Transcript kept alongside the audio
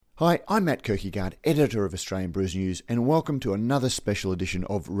Hi, I'm Matt Kirkegaard, editor of Australian Brews News, and welcome to another special edition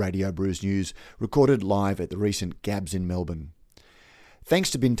of Radio Brews News, recorded live at the recent Gabs in Melbourne.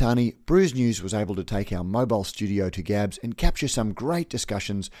 Thanks to Bintani, Brews News was able to take our mobile studio to Gabs and capture some great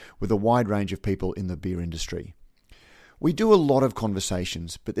discussions with a wide range of people in the beer industry. We do a lot of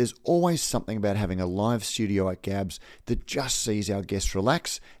conversations, but there's always something about having a live studio at Gabs that just sees our guests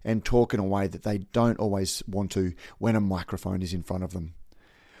relax and talk in a way that they don't always want to when a microphone is in front of them.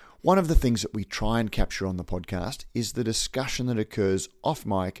 One of the things that we try and capture on the podcast is the discussion that occurs off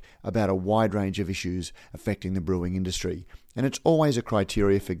mic about a wide range of issues affecting the brewing industry. And it's always a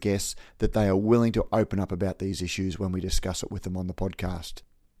criteria for guests that they are willing to open up about these issues when we discuss it with them on the podcast.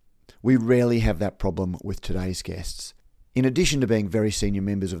 We rarely have that problem with today's guests. In addition to being very senior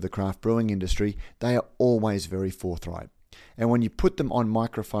members of the craft brewing industry, they are always very forthright. And when you put them on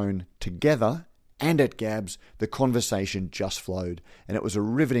microphone together and at Gabs, the conversation just flowed, and it was a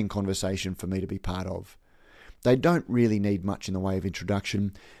riveting conversation for me to be part of. They don't really need much in the way of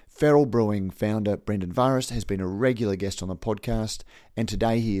introduction. Feral Brewing founder Brendan Varis has been a regular guest on the podcast, and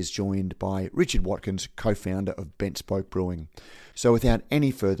today he is joined by Richard Watkins, co-founder of Bent Spoke Brewing. So without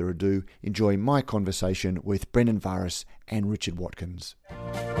any further ado, enjoy my conversation with Brendan Varis and Richard Watkins.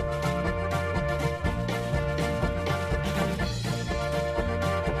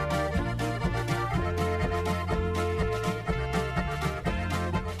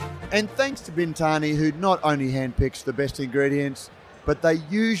 And thanks to Bintani, who not only handpicks the best ingredients, but they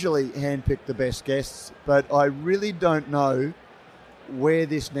usually handpick the best guests. But I really don't know where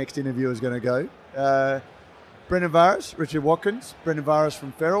this next interview is going to go. Brendan Varis, Richard Watkins. Brendan Varis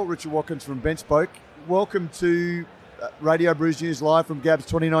from Feral, Richard Watkins from Bent Spoke. Welcome to Radio Brews News live from Gabs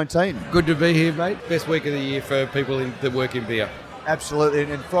 2019. Good to be here, mate. Best week of the year for people that work in beer. Absolutely.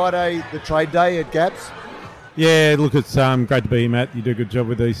 And Friday, the trade day at Gabs. Yeah, look, it's great to be here, Matt. You do a good job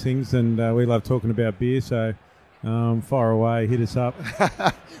with these things, and we love talking about beer, so fire away, hit us up.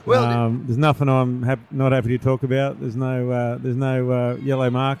 There's nothing I'm not happy to talk about. There's no yellow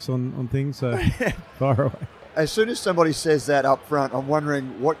marks on things, so fire away. As soon as somebody says that up front, I'm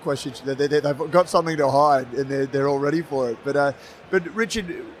wondering what questions they've got something to hide, and they're all ready for it. But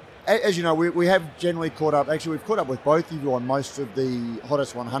Richard, as you know, we have generally caught up. Actually, we've caught up with both of you on most of the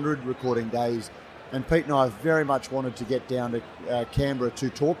Hottest 100 recording days. And Pete and I have very much wanted to get down to Canberra to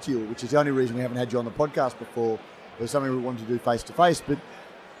talk to you, which is the only reason we haven't had you on the podcast before. It was something we wanted to do face-to-face. But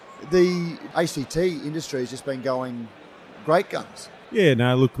the ACT industry has just been going great guns. Yeah,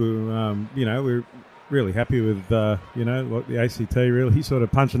 no, look, we're really happy with, what the ACT really sort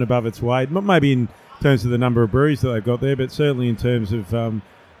of punching above its weight. Not maybe in terms of the number of breweries that they've got there, but certainly in terms of,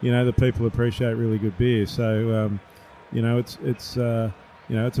 the people appreciate really good beer. So,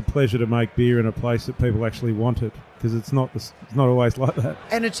 it's a pleasure to make beer in a place that people actually want it, because it's not always like that.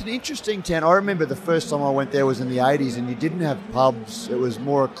 And it's an interesting town. I remember the first time I went there was in the 80s, and you didn't have pubs. It was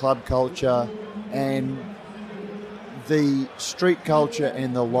more a club culture, and the street culture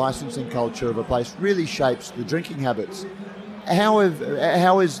and the licensing culture of a place really shapes the drinking habits. How has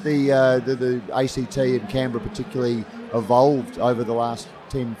the ACT and Canberra particularly evolved over the last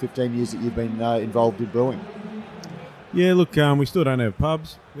 10, 15 years that you've been involved in brewing? Yeah, look, we still don't have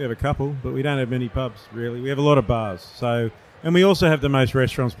pubs. We have a couple, but we don't have many pubs, really. We have a lot of bars. And we also have the most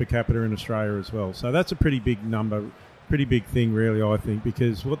restaurants per capita in Australia as well. So that's a pretty big number, pretty big thing, really, I think,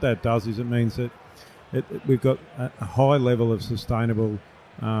 because what that does is it means that we've got a high level of sustainable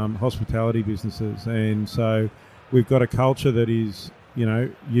hospitality businesses. And so we've got a culture that is,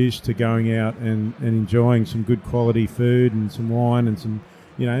 used to going out and enjoying some good quality food and some wine and some,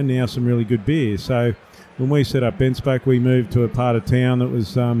 now some really good beer. So when we set up Bent Spoke, we moved to a part of town that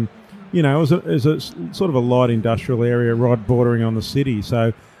was, it was a sort of a light industrial area right bordering on the city.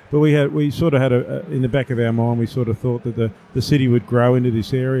 So, but we sort of had in the back of our mind, we sort of thought that the city would grow into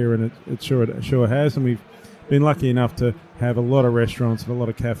this area, and it sure has. And we've been lucky enough to have a lot of restaurants and a lot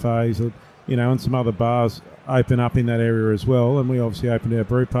of cafes, and some other bars open up in that area as well. And we obviously opened our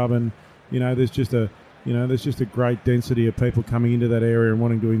brew pub, and there's just a great density of people coming into that area and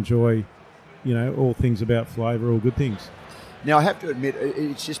wanting to enjoy, all things about flavour, all good things. Now, I have to admit,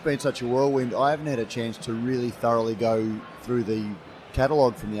 it's just been such a whirlwind. I haven't had a chance to really thoroughly go through the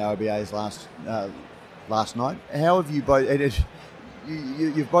catalogue from the OBAs last night. How have you both...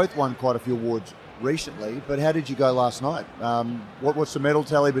 You've both won quite a few awards recently, but how did you go last night? What's the medal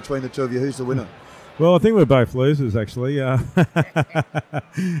tally between the two of you? Who's the winner? Well, I think we're both losers, actually. We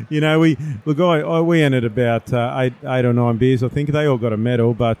entered about eight or nine beers. I think they all got a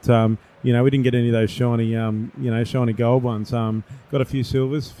medal, but we didn't get any of those shiny gold ones. Got a few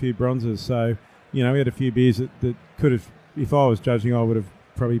silvers, a few bronzes. So, we had a few beers that could have, if I was judging, I would have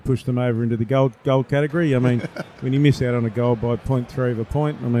probably pushed them over into the gold category. I mean, when you miss out on a goal by 0.3 of a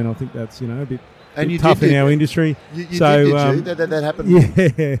point, I mean, I think that's, a bit tough in our industry. You did. That happened.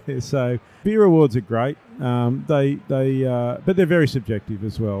 Yeah, so beer awards are great. But they're very subjective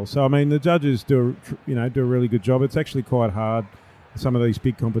as well. So I mean, the judges do a really good job. It's actually quite hard, some of these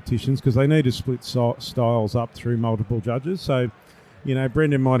big competitions, because they need to split styles up through multiple judges. So,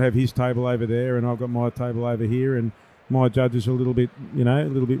 Brendan might have his table over there, and I've got my table over here, and my judges are a little bit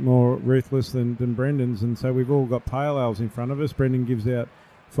more ruthless than Brendan's, and so we've all got pale ales in front of us. Brendan gives out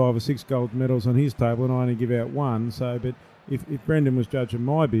 5 or 6 gold medals on his table, and I only give out 1. So, but if Brendan was judging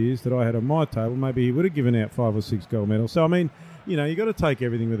my beers that I had on my table, maybe he would have given out 5 or 6 gold medals. So I mean, you got to take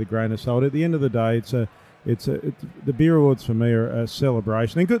everything with a grain of salt. At the end of the day, the beer awards for me are a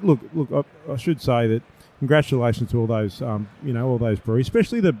celebration. And good, look, I should say that congratulations to all those, all those breweries,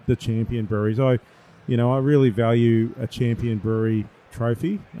 especially the champion breweries. I really value a champion brewery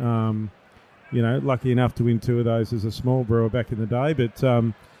trophy. Lucky enough to win 2 of those as a small brewer back in the day, but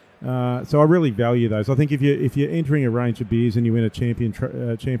so I really value those. I think if you're entering a range of beers and you win a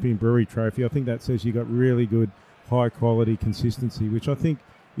champion brewery trophy, I think that says you got really good high quality consistency, which I think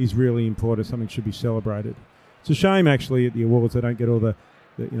is really important. Something should be celebrated. It's a shame actually at the awards they don't get all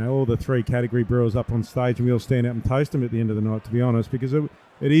the 3 category brewers up on stage and we all stand out and toast them at the end of the night, to be honest, because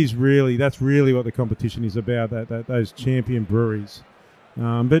that's really what the competition is about, those champion breweries.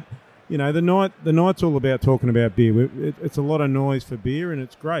 But the night's all about talking about beer. It's a lot of noise for beer, and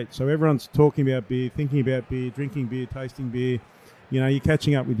it's great. So everyone's talking about beer, thinking about beer, drinking beer, tasting beer. You're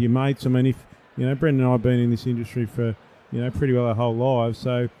catching up with your mates. I mean, if Brendan and I have been in this industry for pretty well our whole lives,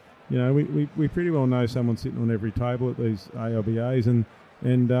 so we pretty well know someone sitting on every table at these ALBAs, and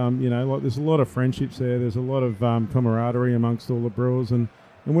there's a lot of friendships there. There's a lot of camaraderie amongst all the brewers, and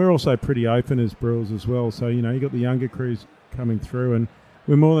we're also pretty open as brewers as well. So you got the younger crews coming through, and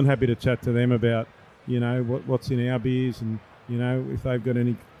we're more than happy to chat to them about, what's in our beers, and, if they've got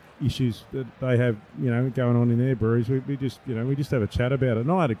any issues that they have, going on in their breweries. We just have a chat about it.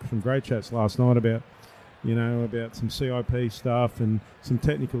 And I had some great chats last night about some CIP stuff and some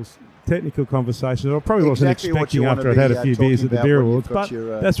technical conversations. I probably wasn't expecting after I'd had a few beers at the beer awards, but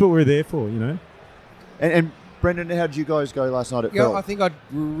that's what we're there for, And Brendan, how did you guys go last night at Feld? I think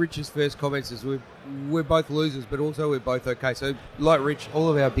Rich's first comments is we're both losers, but also we're both okay. So, like Rich, all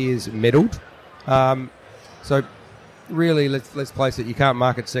of our beers medalled. So, really, let's place it. You can't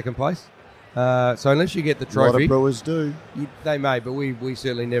market second place. So, unless you get the trophy, a lot of brewers do. They may, but we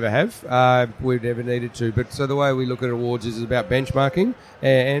certainly never have. We've never needed to. But so the way we look at awards is about benchmarking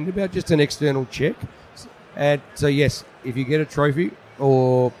and about just an external check. And so, yes, if you get a trophy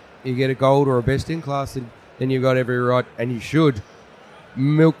or you get a gold or a best in class, then you've got every right, and you should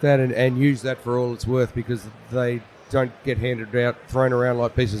milk that and use that for all it's worth, because they don't get handed out, thrown around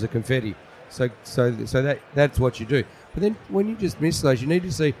like pieces of confetti. So that's what you do. But then when you just miss those, you need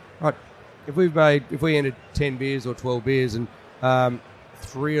to see, right, if we entered 10 beers or 12 beers and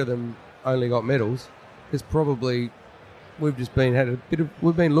 3 of them only got medals, it's probably we've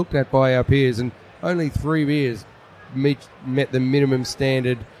been looked at by our peers, and only 3 beers met the minimum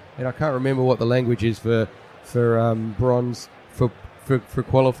standard. And I can't remember what the language is for bronze for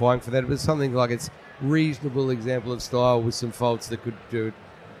qualifying for that, but it's something like it's reasonable example of style with some faults that could do it,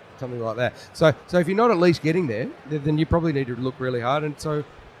 something like that. So if you're not at least getting there, then you probably need to look really hard. And so,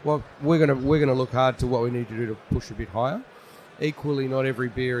 well, we're gonna look hard to what we need to do to push a bit higher. Equally, not every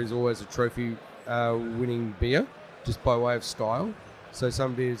beer is always a trophy winning beer, just by way of style. So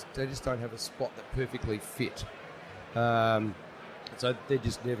some beers, they just don't have a spot that perfectly fit. So they're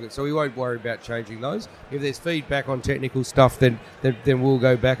just never good. So we won't worry about changing those. If there's feedback on technical stuff, then we'll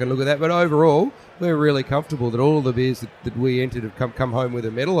go back and look at that. But overall, we're really comfortable that all of the beers that we entered have come home with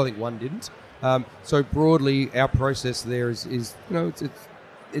a medal. I think one didn't. So broadly, our process there is it's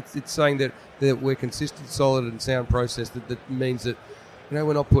saying that we're consistent, solid, and sound process. That means that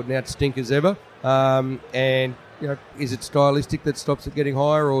we're not putting out stinkers ever. And is it stylistic that stops it getting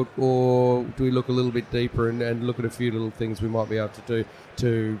higher, or do we look a little bit deeper and look at a few little things we might be able to do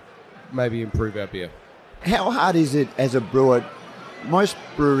to maybe improve our beer? How hard is it as a brewer? Most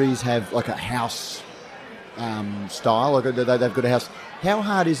breweries have like a house style, like they've got a house. How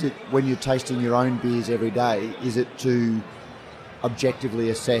hard is it when you're tasting your own beers every day? Is it to objectively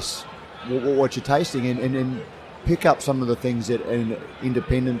assess what you're tasting and pick up some of the things that an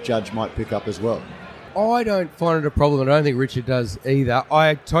independent judge might pick up as well? I don't find it a problem. I don't think Richard does either.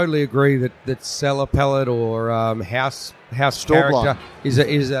 I totally agree that cellar palate or house character is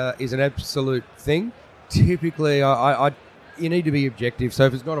an absolute thing. Typically, you need to be objective. So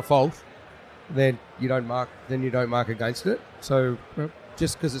if it's not a fault, then you don't mark against it. So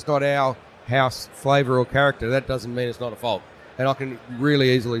just because it's not our house flavour or character, that doesn't mean it's not a fault. And I can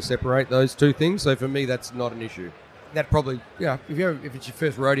really easily separate those two things. So for me, that's not an issue. That probably, if it's your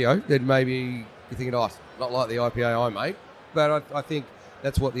first rodeo, then maybe you're thinking, it's not like the IPA I make. But I think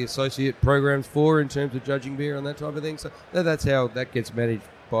that's what the associate program's for in terms of judging beer and that type of thing. So that's how that gets managed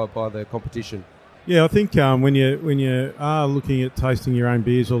by the competition. Yeah, I think when you are looking at tasting your own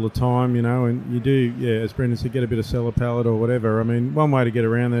beers all the time, and you do, as Brendan said, get a bit of cellar palate or whatever. I mean, one way to get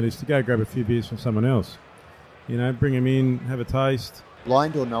around that is to go grab a few beers from someone else. Bring them in, have a taste.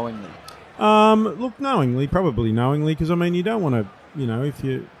 Blind or knowingly? Look, probably knowingly, because you don't want to, if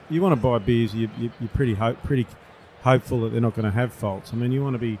you want to buy beers, you're pretty hopeful that they're not going to have faults. You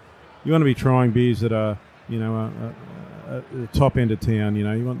want to be trying beers that are, the top end of town.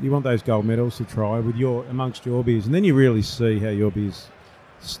 You want those gold medals to try amongst your beers, and then you really see how your beers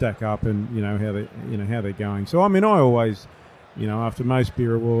stack up and how they're going. So I always, after most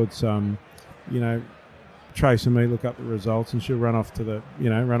beer awards, Trace and me look up the results, and she'll run off to the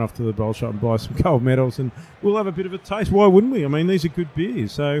bowl shop and buy some gold medals, and we'll have a bit of a taste. Why wouldn't we? These are good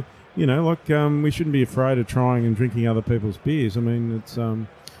beers, so we shouldn't be afraid of trying and drinking other people's beers. It's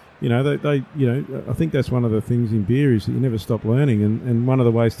I think that's one of the things in beer is that you never stop learning, and one of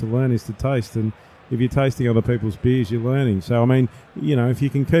the ways to learn is to taste. And if you're tasting other people's beers, you're learning. So if you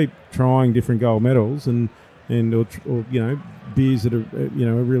can keep trying different gold medals and beers that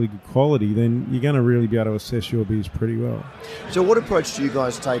are really good quality, then you're going to really be able to assess your beers pretty well. So what approach do you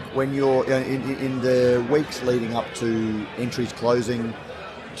guys take when you're in the weeks leading up to entries closing?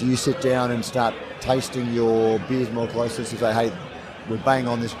 Do you sit down and start tasting your beers more closely to say, hey, we're bang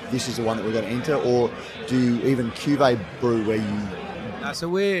on this is the one that we're going to enter? Or do you even cuvee brew where you... So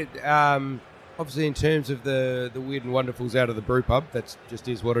we're... obviously, in terms of the weird and wonderfuls out of the brew pub, that just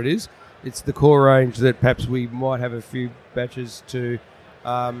is what it is. It's the core range that perhaps we might have a few batches to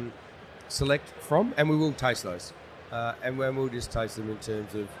select from, and we will taste those. And we'll just taste them in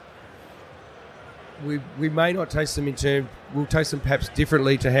terms of... We may not taste them in terms... We'll taste them perhaps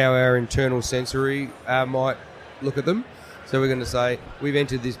differently to how our internal sensory might look at them. So we're going to say, we've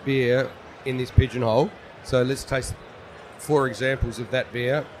entered this beer in this pigeonhole, so let's taste 4 examples of that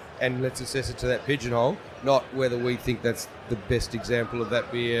beer and let's assess it to that pigeonhole, not whether we think that's the best example of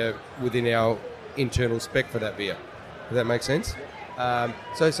that beer within our internal spec for that beer. Does that make sense?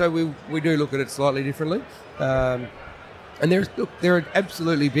 So we do look at it slightly differently. And there are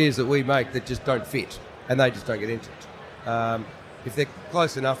absolutely beers that we make that just don't fit, and they just don't get entered. If they're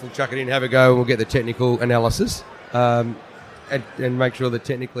close enough, we'll chuck it in, have a go, and we'll get the technical analysis. And make sure that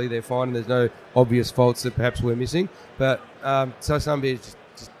technically they're fine and there's no obvious faults that perhaps we're missing. But so some beers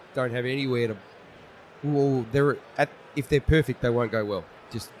just don't have anywhere to... Well, if they're perfect, they won't go well,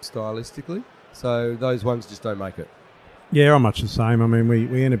 just stylistically. So those ones just don't make it. Yeah, I'm much the same.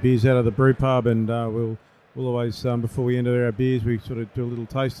 We enter beers out of the brew pub, and we'll always, before we enter our beers, we sort of do a little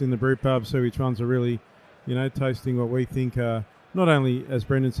taste in the brew pub, see which ones are really, tasting what we think are not only, as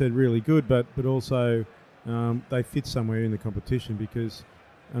Brendan said, really good, but also... they fit somewhere in the competition, because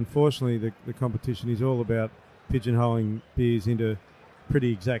unfortunately the competition is all about pigeonholing beers into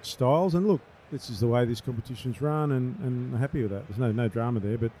pretty exact styles. And look, this is the way this competition's run, and I'm happy with that. There's no drama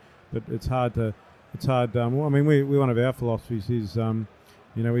there, but it's hard. One of our philosophies is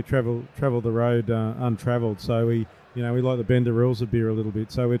we travel the road untravelled, so we like to bend the rules of beer a little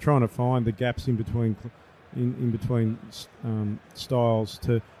bit. So we're trying to find the gaps in between styles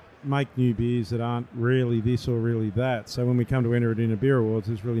to make new beers that aren't really this or really that. So when we come to enter it in a beer awards,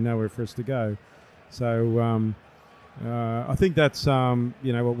 there's really nowhere for us to go. So I think that's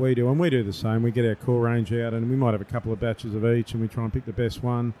what we do, and we do the same. We get our core range out, and we might have a couple of batches of each, and we try and pick the best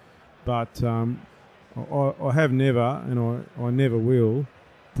one. But I have never, and I never will,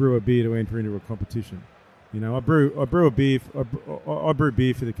 brew a beer to enter into a competition. I brew beer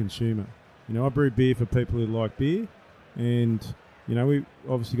for the consumer. I brew beer for people who like beer, and we've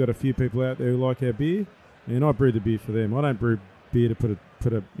obviously got a few people out there who like our beer, and I brew the beer for them. I don't brew beer to put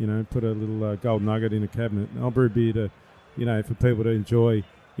a little gold nugget in a cabinet. I'll brew beer to, for people to enjoy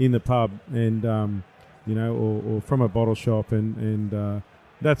in the pub, and or from a bottle shop, and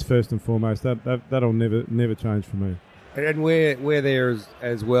that's first and foremost. That'll never change for me. And we're there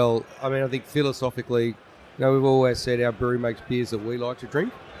as well. I think philosophically, we've always said our brewery makes beers that we like to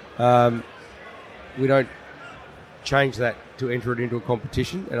drink. We don't change that to enter it into a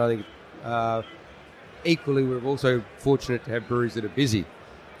competition, and I think equally we're also fortunate to have breweries that are busy.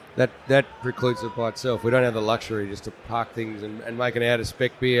 That precludes it by itself. We don't have the luxury just to park things and make an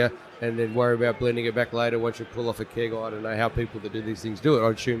out-of-spec beer and then worry about blending it back later once you pull off a keg. I don't know how people that do these things do it. I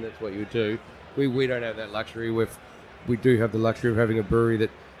assume that's what you would do. We don't have that luxury. we do have the luxury of having a brewery that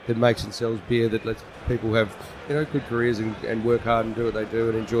makes and sells beer that lets people have good careers and work hard and do what they do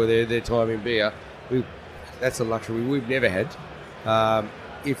and enjoy their time in beer. That's a luxury we've never had.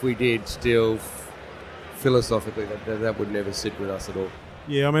 If we did, still philosophically that would never sit with us at all.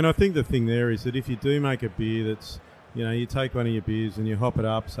 Yeah, I mean, I think the thing there is that if you do make a beer that's, you take one of your beers and you hop it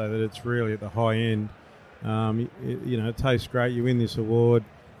up so that it's really at the high end, it tastes great, you win this award,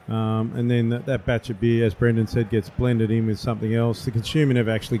 and then that batch of beer, as Brendan said, gets blended in with something else. The consumer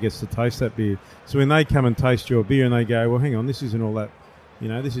never actually gets to taste that beer. So when they come and taste your beer and they go, well, hang on, this isn't all that,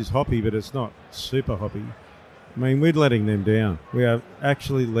 this is hoppy, but it's not super hoppy. I mean, we're letting them down. We are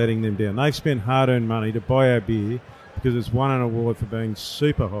actually letting them down. They've spent hard-earned money to buy our beer because it's won an award for being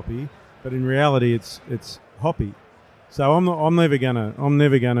super hoppy, but in reality, it's hoppy. So I'm never gonna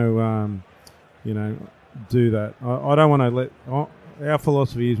do that. I don't want to let. Our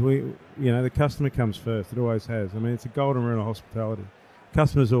philosophy is the customer comes first. It always has. I mean, it's a golden rule of hospitality.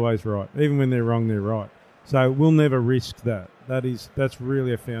 Customer's always right. Even when they're wrong, they're right. So we'll never risk that. That's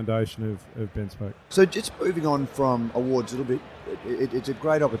really a foundation of Ben Spoke. So just moving on from awards a little bit, it's a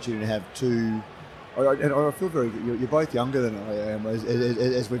great opportunity to have two. And I feel very good. You're both younger than I am,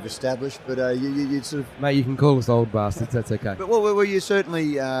 as we've established, but you sort of... Mate, you can call us old bastards, that's okay. But well, you're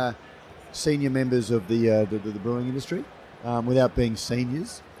certainly senior members of the brewing industry, without being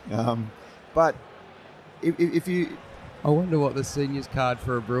seniors. But if you... I wonder what the seniors card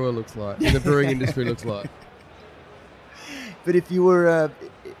for a brewer looks like, and the brewing industry looks like. But if you were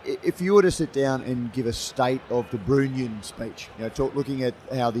to sit down and give a state of the Brewnion speech, looking at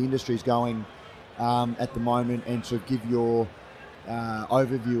how the industry is going at the moment, and sort of give your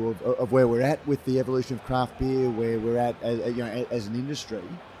overview of where we're at with the evolution of craft beer, where we're at as an industry,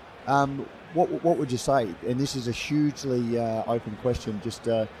 what would you say? And this is a hugely open question. Just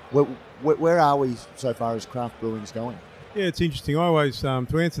where are we so far as craft brewing is going? Yeah, it's interesting. I always, to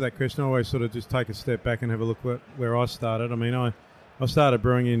answer that question, I always sort of just take a step back and have a look at where I started. I mean, I started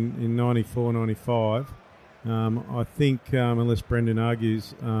brewing in 94, 95. I think, unless Brendan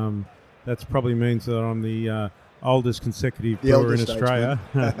argues, that probably means that I'm the oldest consecutive brewer in Australia.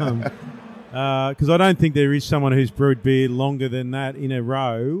 Because I don't think there is someone who's brewed beer longer than that in a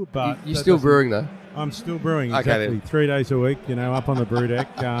row. But you're still brewing, though? I'm still brewing, exactly. Okay, 3 days a week, up on the brew deck.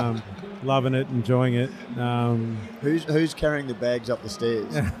 Loving it, enjoying it. Who's carrying the bags up the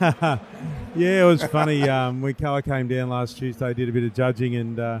stairs? Yeah, it was funny. I came down last Tuesday, did a bit of judging,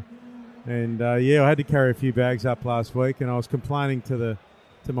 and I had to carry a few bags up last week, and I was complaining to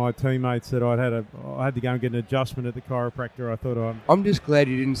my teammates that I had to go and get an adjustment at the chiropractor. I thought I'm just glad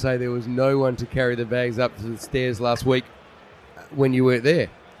you didn't say there was no one to carry the bags up to the stairs last week when you weren't there.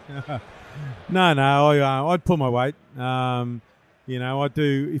 No, I'd pull my weight. I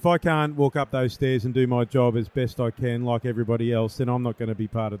do. If I can't walk up those stairs and do my job as best I can, like everybody else, then I'm not going to be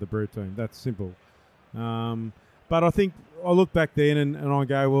part of the brew team. That's simple. But I think I look back then and I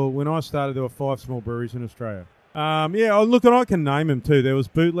go, well, when I started, there were 5 small breweries in Australia. I can name them too. There was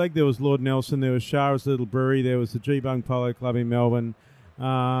Bootleg, there was Lord Nelson, there was Shara's Little Brewery, there was the G-Bung Polo Club in Melbourne,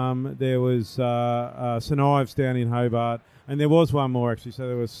 there was St Ives down in Hobart, and there was one more actually, so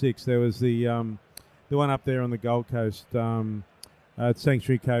there was 6. There was the one up there on the Gold Coast, at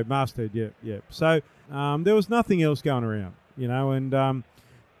Sanctuary Cove, Masthead, yeah. So there was nothing else going around, and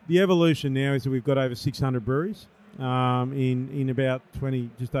the evolution now is that we've got over 600 breweries in about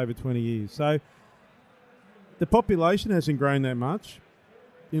just over 20 years. So the population hasn't grown that much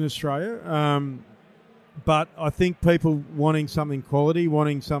in Australia, but I think people wanting something quality,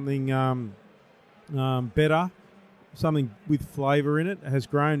 wanting something better, something with flavour in it, has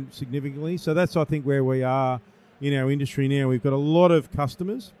grown significantly. So that's, I think, where we are in our industry now. We've got a lot of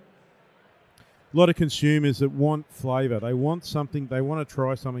customers, a lot of consumers that want flavour. They want something, they want to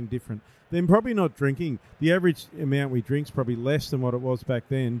try something different. They're probably not drinking. The average amount we drink is probably less than what it was back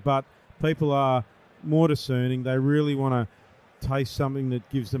then, but people are more discerning. They really want to taste something that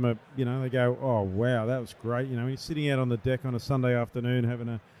gives them they go, oh, wow, that was great. When you're sitting out on the deck on a Sunday afternoon having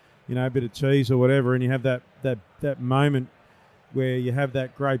a bit of cheese or whatever, and you have that moment where you have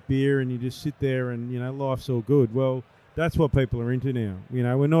that great beer and you just sit there and, life's all good. Well, that's what people are into now.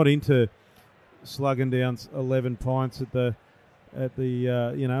 We're not into slugging down 11 pints at the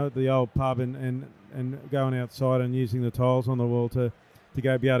old pub and going outside and using the tiles on the wall to be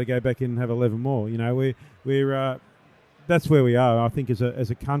able to go back in and have 11 more. We're that's where we are, I think, as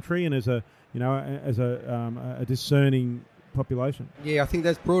a country and as a discerning population. Yeah, I think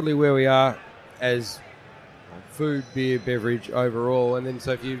that's broadly where we are as food, beer, beverage overall. And then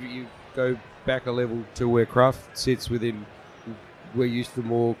so if you go back a level to where craft sits within, we're used to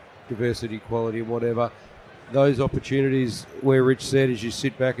more diversity, quality and whatever. those opportunities where Rich said is you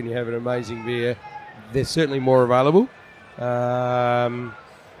sit back and you have an amazing beer, they're certainly more available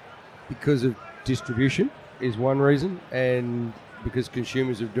because of distribution is one reason, and because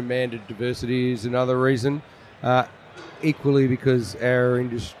consumers have demanded diversity is another reason. Equally because our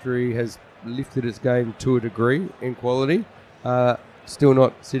industry has lifted its game to a degree in quality. Still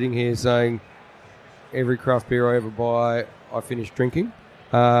not sitting here saying every craft beer I ever buy, I finish drinking.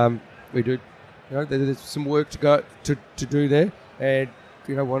 We do, there's some work to do there. And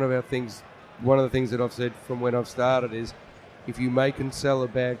one of the things that I've said from when I've started is, if you make and sell a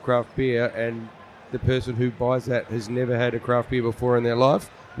bad craft beer and the person who buys that has never had a craft beer before in their life,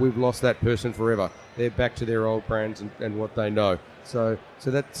 we've lost that person forever. They're back to their old brands and what they know. So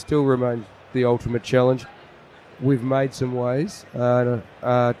that still remains the ultimate challenge. We've made some ways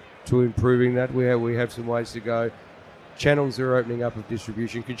to improving that. We have some ways to go. Channels are opening up of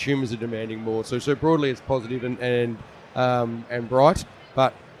distribution. Consumers are demanding more. So broadly, it's positive and bright,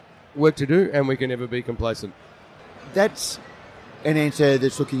 but work to do, and we can never be complacent. That's an answer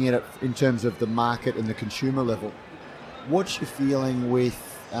that's looking at it in terms of the market and the consumer level. What's your feeling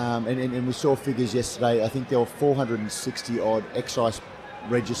with, and we saw figures yesterday, I think there were 460 odd excise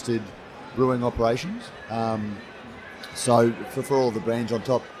registered brewing operations. So for all the brands on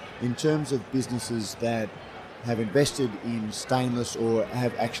top, in terms of businesses that have invested in stainless or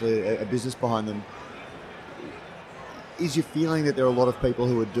have actually a business behind them, is your feeling that there are a lot of people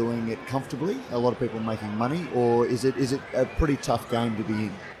who are doing it comfortably, a lot of people making money, or is it a pretty tough game to be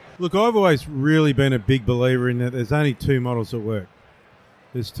in? Look, I've always really been a big believer in that there's only two models that work.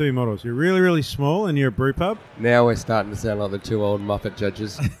 There's two models. You're really, really small and you're a brew pub. Now we're starting to sound like the two old Muppet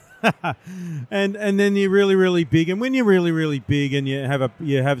judges. and then you're really, really big. And when you're really, really big and you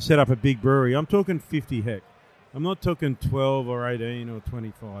have set up a big brewery, I'm talking 50 hec. I'm not talking 12 or 18 or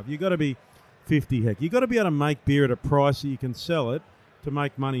 25. You've got to be 50 hec. You've got to be able to make beer at a price that you can sell it to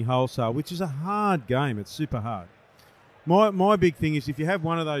make money wholesale, which is a hard game. It's super hard. My big thing is if you have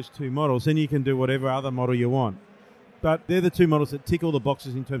one of those two models, then you can do whatever other model you want. But they're the two models that tick all the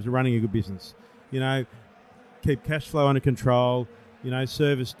boxes in terms of running a good business. Keep cash flow under control,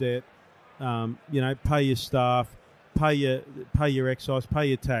 service debt, pay your staff, pay your excise, pay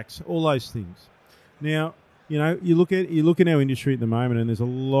your tax, all those things. Now, you look at our industry at the moment, and there's a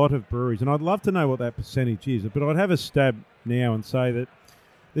lot of breweries, and I'd love to know what that percentage is, but I'd have a stab now and say that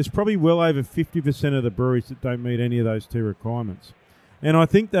there's probably well over 50% of the breweries that don't meet any of those two requirements. And I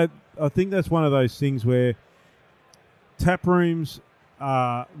think that's one of those things where tap rooms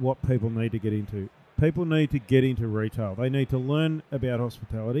are what people need to get into. People need to get into retail. They need to learn about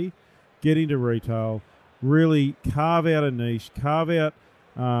hospitality, get into retail, really carve out a niche, carve out,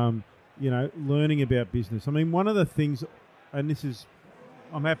 learning about business. I mean, one of the things, and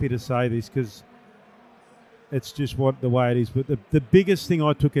I'm happy to say this because it's just the way it is, but the biggest thing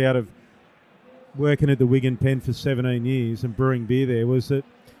I took out of working at the Wigan Pen for 17 years and brewing beer there was that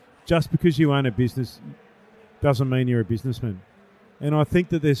just because you own a business doesn't mean you're a businessman. And I think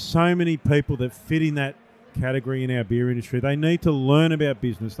that there's so many people that fit in that category in our beer industry. They need to learn about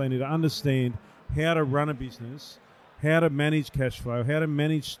business. They need to understand how to run a business, how to manage cash flow, how to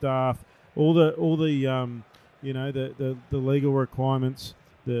manage staff, all the legal requirements,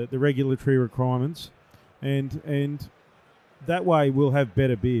 the regulatory requirements, and that way we'll have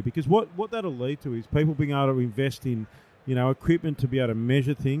better beer. Because what that'll lead to is people being able to invest in, equipment to be able to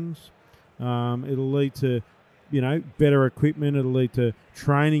measure things. It'll lead to, better equipment. It'll lead to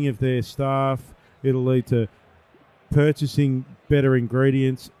training of their staff. It'll lead to purchasing better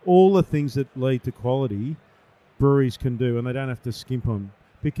ingredients. All the things that lead to quality, breweries can do, and they don't have to skimp on.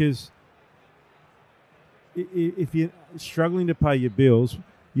 Because if you're struggling to pay your bills,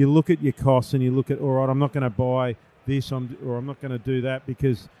 you look at your costs and you look at, all right, I'm not going to buy this or I'm not going to do that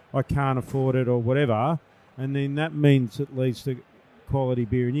because I can't afford it or whatever, and then that means it leads to quality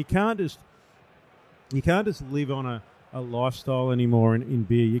beer. And you can't just live on a lifestyle anymore in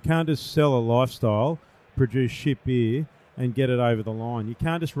beer. You can't just sell a lifestyle, produce shit beer, and get it over the line. You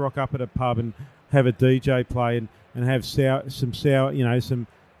can't just rock up at a pub and have a DJ play and have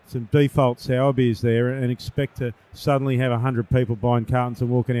some default sour beers there and expect to suddenly have 100 people buying cartons and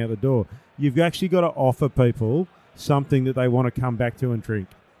walking out the door. You've actually got to offer people something that they want to come back to and drink.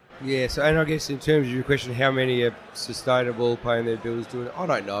 Yes, and I guess in terms of your question, how many are sustainable, paying their bills, doing it? I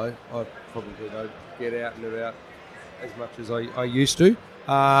don't know. I probably don't get out and about as much as I used to.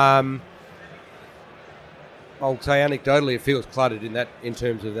 I'll say anecdotally, it feels cluttered in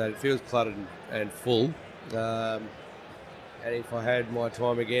terms of that. It feels cluttered and full. And if I had my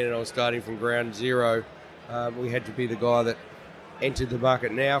time again and I was starting from ground zero, we had to be the guy that entered the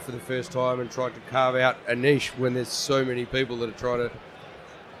market now for the first time and tried to carve out a niche when there's so many people that are trying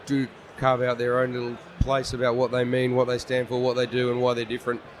to carve out their own little place about what they mean, what they stand for, what they do, and why they're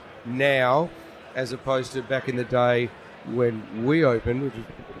different now, as opposed to back in the day when we opened, which was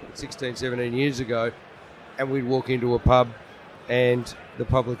 16, 17 years ago, and we'd walk into a pub and the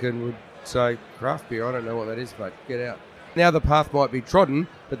publican would say, craft beer, I don't know what that is, mate, get out. Now the path might be trodden,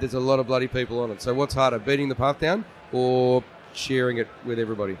 but there's a lot of bloody people on it. So what's harder, beating the path down or sharing it with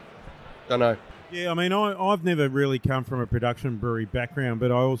everybody? Don't know. Yeah, I mean, I've never really come from a production brewery background,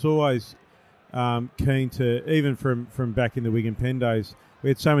 but I was always keen to, even from back in the Wigan Pen days, we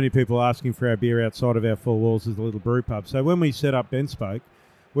had so many people asking for our beer outside of our four walls as a little brew pub. So when we set up BentSpoke,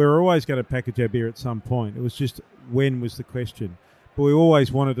 we were always going to package our beer at some point. It was just when was the question. But we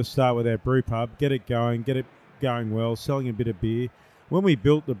always wanted to start with our brew pub, get it going well, selling a bit of beer. When we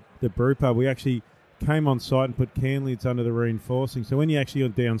built the brew pub, we actually came on site and put can lids under the reinforcing. So when you actually go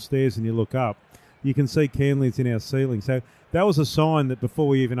downstairs and you look up, you can see can lids in our ceiling. So that was a sign that before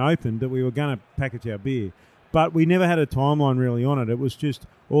we even opened that we were going to package our beer. But we never had a timeline really on it. It was just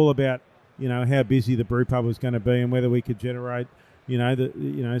all about, how busy the brew pub was going to be and whether we could generate,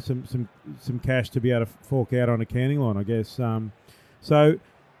 some cash to be able to fork out on a canning line, I guess. So,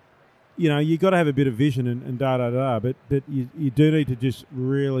 you got to have a bit of vision and but you do need to just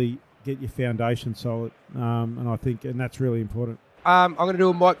really get your foundation solid, and I think that's really important. I'm going to do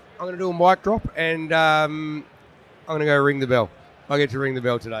a mic drop, and I'm going to go ring the bell. I get to ring the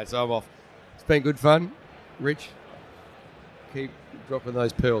bell today, so I'm off. It's been good fun, Rich. Keep dropping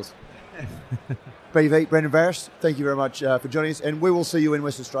those pearls. BV, Brendan Varys, thank you very much for joining us, and we will see you in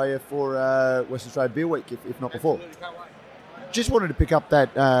West Australia for West Australia Beer Week, if not before. Can't wait. Just wanted to pick up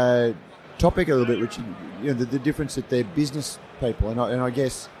that topic a little bit, Richie. The difference that they're business people, and I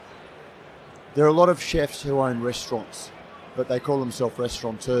guess there are a lot of chefs who own restaurants, but they call themselves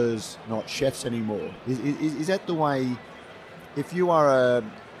restaurateurs, not chefs anymore. Is that the way? If you are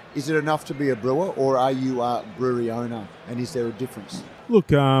is it enough to be a brewer, or are you a brewery owner? And is there a difference?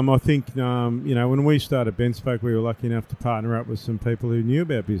 Look, I think when we started BentSpoke, we were lucky enough to partner up with some people who knew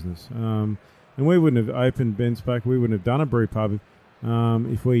about business, and we wouldn't have opened BentSpoke, we wouldn't have done a brew pub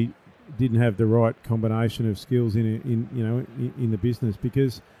if we didn't have the right combination of skills in the business.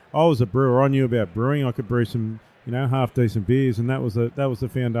 Because I was a brewer, I knew about brewing, I could brew some half decent beers, and that was the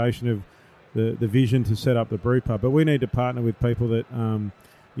foundation of the vision to set up the brew pub. But we need to partner with people that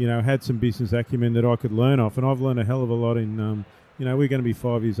had some business acumen that I could learn off, and I've learned a hell of a lot in. We're going to be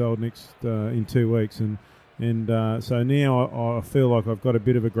 5 years old in 2 weeks, and so now I feel like I've got a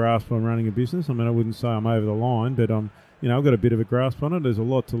bit of a grasp on running a business. I mean, I wouldn't say I'm over the line, but I've got a bit of a grasp on it. There's a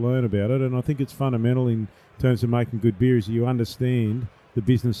lot to learn about it, and I think it's fundamental in terms of making good beer is you understand the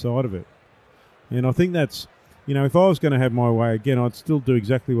business side of it. And I think that's, if I was going to have my way again, I'd still do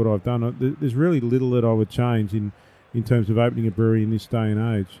exactly what I've done. There's really little that I would change in terms of opening a brewery in this day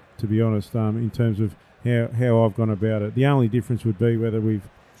and age, to be honest, in terms of how I've gone about it. The only difference would be whether we've,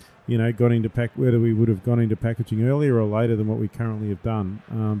 whether we would have gone into packaging earlier or later than what we currently have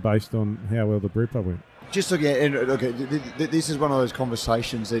done, based on how well the brew pub went. Just looking at, this is one of those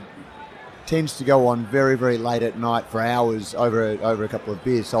conversations that tends to go on very, very late at night for hours over a couple of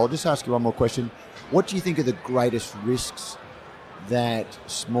beers. So I'll just ask you one more question. What do you think are the greatest risks that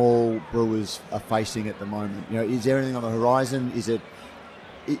small brewers are facing at the moment? Is there anything on the horizon? Is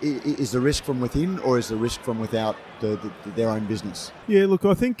the risk from within, or is the risk from without their own business? Yeah, look,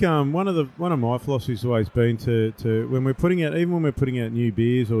 I think one of my philosophies has always been to when we're putting out new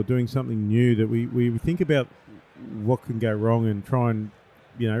beers or doing something new, that we think about what can go wrong and try and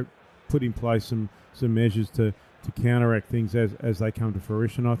put in place some measures to counteract things as they come to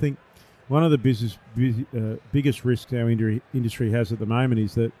fruition. I think one of the biggest risks our industry has at the moment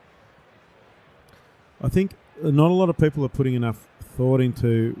is that I think not a lot of people are putting enough thought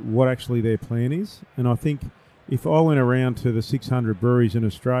into what actually their plan is. And I think if I went around to the 600 breweries in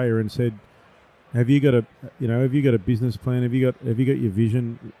Australia and said, have you got a business plan? Have you got your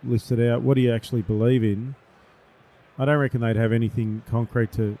vision listed out? What do you actually believe in? I don't reckon they'd have anything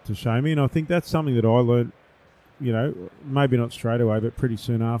concrete to show me. And I think that's something that I learned, maybe not straight away, but pretty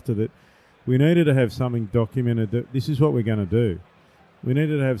soon after, that we needed to have something documented that this is what we're going to do. We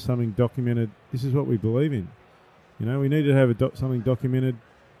needed to have something documented, this is what we believe in. We need to have something documented,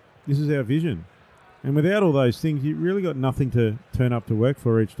 this is our vision. And without all those things, you really got nothing to turn up to work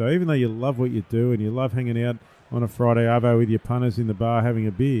for each day. Even though you love what you do and you love hanging out on a Friday arvo with your punters in the bar having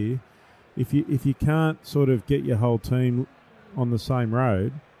a beer, if you can't sort of get your whole team on the same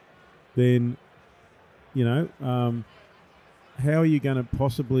road, then, how are you going to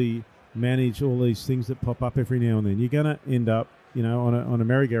possibly manage all these things that pop up every now and then? You're going to end up on a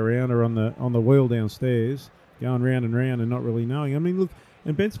merry-go-round or on the wheel downstairs, going round and round and not really knowing. I mean, look,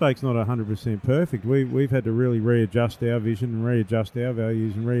 and Benspake's not 100% perfect. We've had to really readjust our vision and readjust our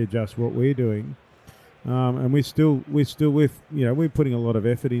values and readjust what we're doing. And we're putting a lot of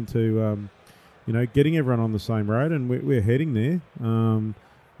effort into getting everyone on the same road, and we're heading there.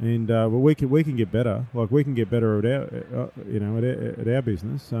 We can get better. Like, we can get better at our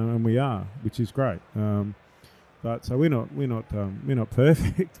business, and we are, which is great. But so we're not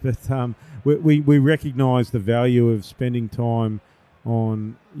perfect, but we recognise the value of spending time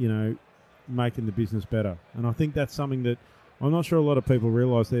on making the business better, and I think that's something that I'm not sure a lot of people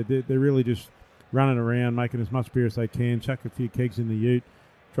realise. They're really just running around making as much beer as they can, chuck a few kegs in the ute,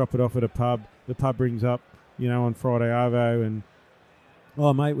 drop it off at a pub. The pub brings up on Friday arvo and,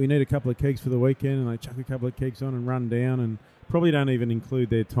 oh mate, we need a couple of kegs for the weekend, and they chuck a couple of kegs on and run down, and probably don't even include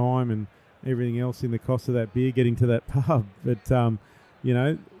their time and everything else in the cost of that beer getting to that pub. But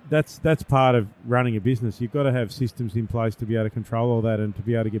that's part of running a business. You've got to have systems in place to be able to control all that and to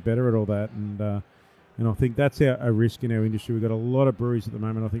be able to get better at all that. And I think that's a risk in our industry. We've got a lot of breweries at the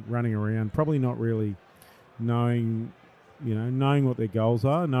moment, I think, running around, probably not really knowing what their goals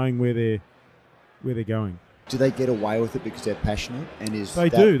are, knowing where they're going. Do they get away with it because they're passionate? They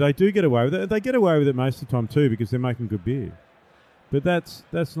do get away with it. They get away with it most of the time too because they're making good beer. But that's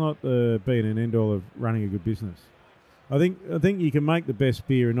not the be and end all of running a good business. I think you can make the best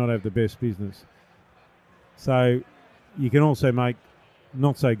beer and not have the best business. So you can also make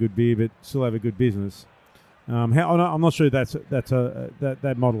not so good beer but still have a good business. I'm not sure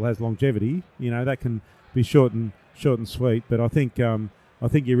that model has longevity. That can be short and sweet. But I think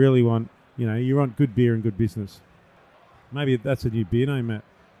you really want good beer and good business. Maybe that's a new beer name, Matt.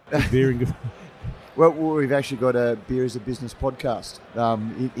 Good beer and good. Well, we've actually got a Beer as a Business podcast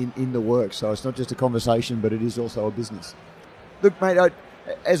in the works, so it's not just a conversation, but it is also a business. Look, mate,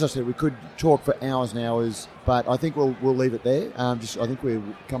 as I said, we could talk for hours and hours, but I think we'll leave it there. I think we're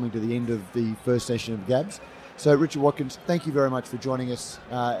coming to the end of the first session of Gabs. So, Richard Watkins, thank you very much for joining us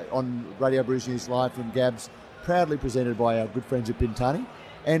on Radio Brews News Live from Gabs, proudly presented by our good friends at Bintani.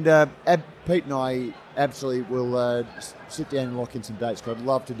 And Pete and I absolutely will sit down and lock in some dates, because I'd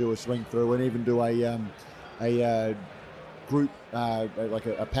love to do a swing through and even do a group, like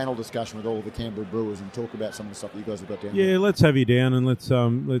a panel discussion with all of the Canberra brewers and talk about some of the stuff that you guys have got down. Yeah, let's have you down and let's get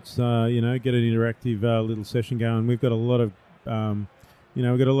an interactive little session going. We've got a lot of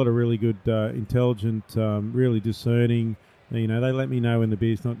really good, intelligent, really discerning. They let me know when the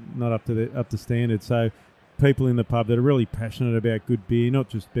beer's not up to standard. So people in the pub that are really passionate about good beer, not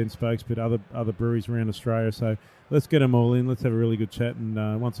just Benspakes, but other breweries around Australia. So let's get them all in. Let's have a really good chat.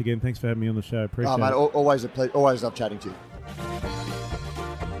 And once again, thanks for having me on the show. Appreciate it. Always a pleasure. Always love chatting to you.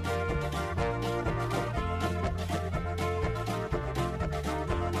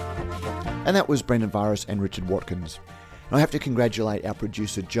 And that was Brendan Varis and Richard Watkins. And I have to congratulate our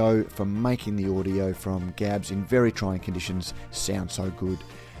producer Joe for making the audio from Gabs in very trying conditions sound so good.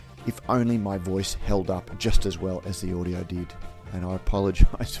 If only my voice held up just as well as the audio did. And I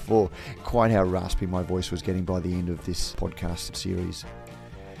apologise for quite how raspy my voice was getting by the end of this podcast series.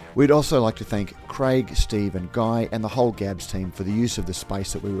 We'd also like to thank Craig, Steve and Guy and the whole Gabs team for the use of the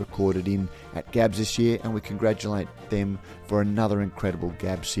space that we recorded in at Gabs this year, and we congratulate them for another incredible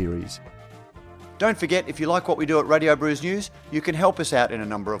Gabs series. Don't forget, if you like what we do at Radio Brews News, you can help us out in a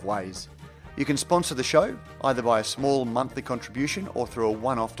number of ways. You can sponsor the show, either by a small monthly contribution or through a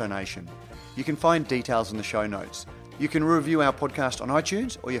one-off donation. You can find details in the show notes. You can review our podcast on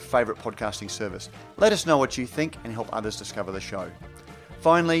iTunes or your favourite podcasting service. Let us know what you think and help others discover the show.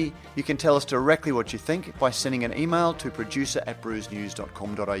 Finally, you can tell us directly what you think by sending an email to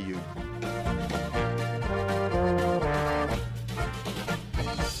producer@brewsnews.com.au.